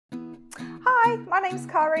Hi, my name's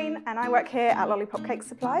Karin and I work here at Lollipop Cake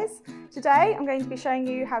Supplies. Today I'm going to be showing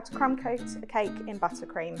you how to crumb coat a cake in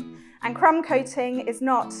buttercream. And crumb coating is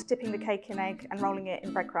not dipping the cake in egg and rolling it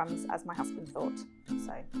in breadcrumbs as my husband thought.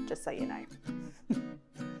 So, just so you know.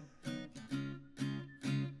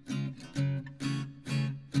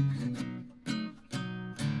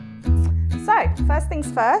 So, first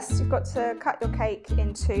things first, you've got to cut your cake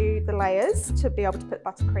into the layers to be able to put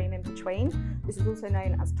buttercream in between. This is also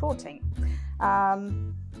known as torting.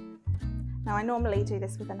 Now I normally do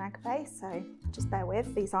this with an egg base, so just bear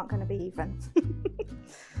with, these aren't going to be even.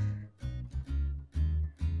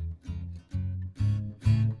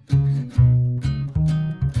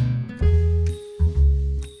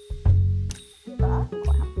 I'm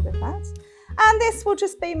quite happy with that. And this will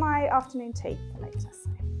just be my afternoon tea for later.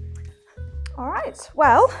 All right,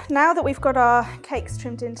 well, now that we've got our cakes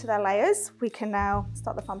trimmed into their layers, we can now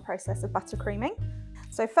start the fun process of buttercreaming.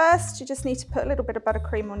 So first, you just need to put a little bit of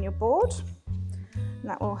buttercream on your board, and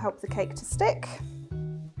that will help the cake to stick.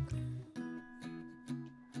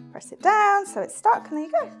 Press it down so it's stuck, and there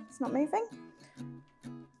you go, it's not moving.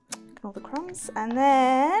 Ignore the crumbs, and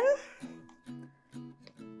then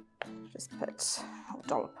just put a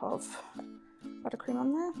dollop of buttercream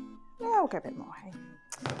on there. Yeah, we'll go a bit more, hey.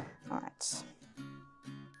 All right.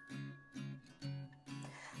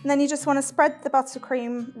 And then you just want to spread the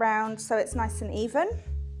buttercream round so it's nice and even.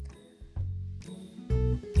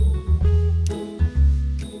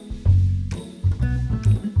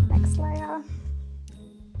 Next layer.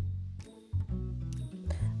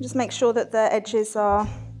 Just make sure that the edges are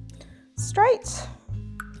straight.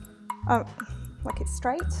 Oh, like it's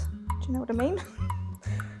straight. Do you know what I mean?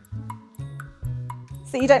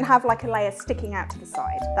 So you don't have like a layer sticking out to the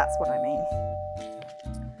side, that's what I mean.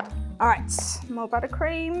 All right, more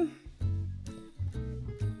buttercream.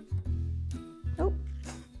 Oh.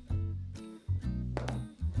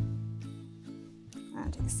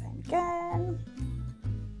 And do the same again.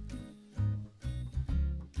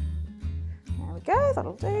 There we go,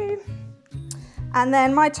 that'll do. And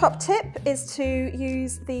then my top tip is to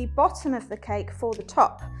use the bottom of the cake for the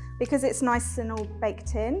top. Because it's nice and all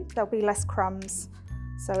baked in, there'll be less crumbs.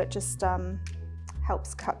 So it just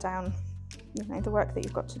helps cut down, you know, the work that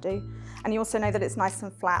you've got to do. And you also know that it's nice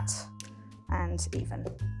and flat and even,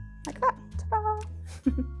 like that. Ta-da!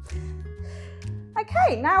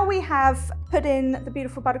 Okay, now we have put in the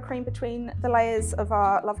beautiful buttercream between the layers of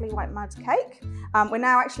our lovely white mud cake. We're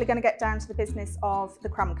now actually going to get down to the business of the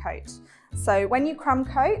crumb coat. So when you crumb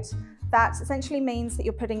coat, that essentially means that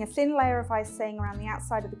you're putting a thin layer of icing around the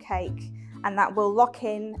outside of the cake, and that will lock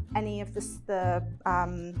in any of the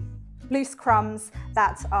loose crumbs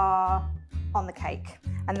that are on the cake.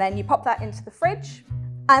 And then you pop that into the fridge,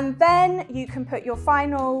 and then you can put your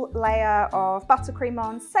final layer of buttercream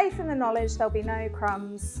on, safe in the knowledge there'll be no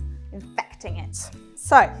crumbs infecting it.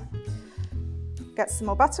 So, get some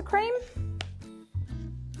more buttercream,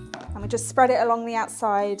 and we just spread it along the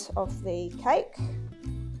outside of the cake.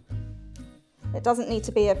 It doesn't need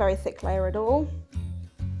to be a very thick layer at all.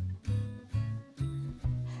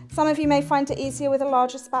 Some of you may find it easier with a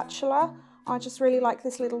larger spatula. I just really like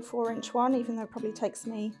this little 4-inch one, even though it probably takes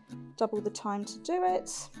me double the time to do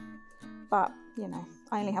it. But, you know,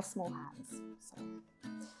 I only have small hands. So.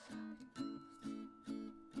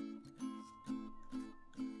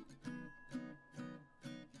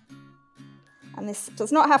 And this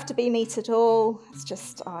does not have to be neat at all. It's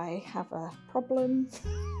just I have a problem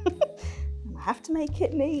and I have to make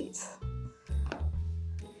it neat.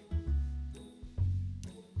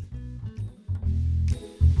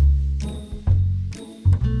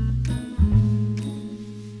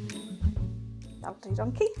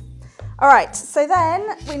 Donkey. All right, so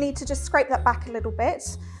then we need to just scrape that back a little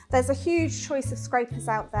bit. There's a huge choice of scrapers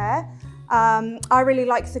out there. I really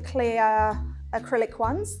like the clear acrylic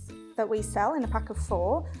ones that we sell in a pack of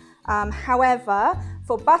 4. However,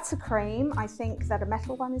 for buttercream, I think that a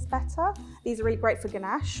metal one is better. These are really great for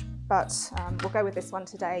ganache, but we'll go with this one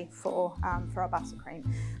today for our buttercream.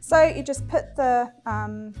 So you just put the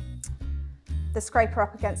scraper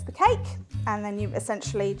up against the cake, and then you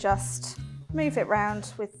essentially just move it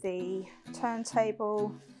round with the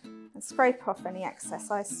turntable and scrape off any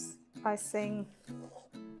excess icing.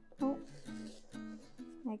 Oh,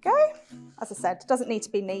 there you go. As I said, it doesn't need to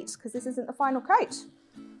be neat because this isn't the final coat. So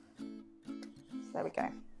there we go.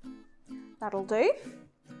 That'll do.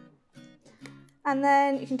 And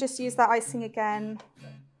then you can just use that icing again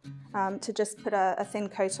to just put a thin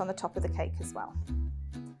coat on the top of the cake as well.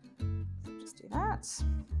 Just do that.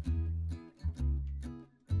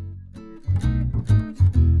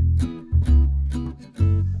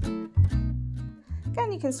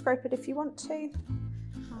 and you can scrape it if you want to.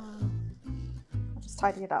 I'll just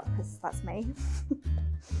tidy it up because that's me.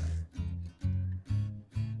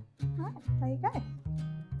 Right, there you go.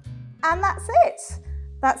 And that's it.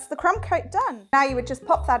 That's the crumb coat done. Now you would just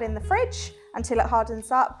pop that in the fridge until it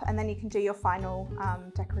hardens up, and then you can do your final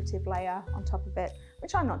decorative layer on top of it,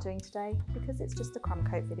 which I'm not doing today because it's just a crumb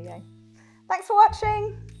coat video. Thanks for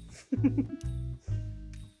watching.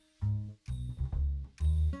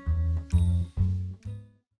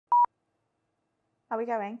 Are we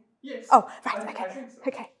going? Yes. Oh, right, okay. I think so.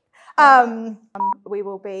 Okay. We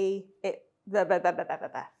will be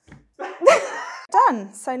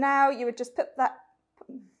done. So now you would just put that.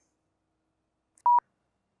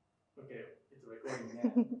 Okay, it's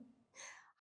recording now.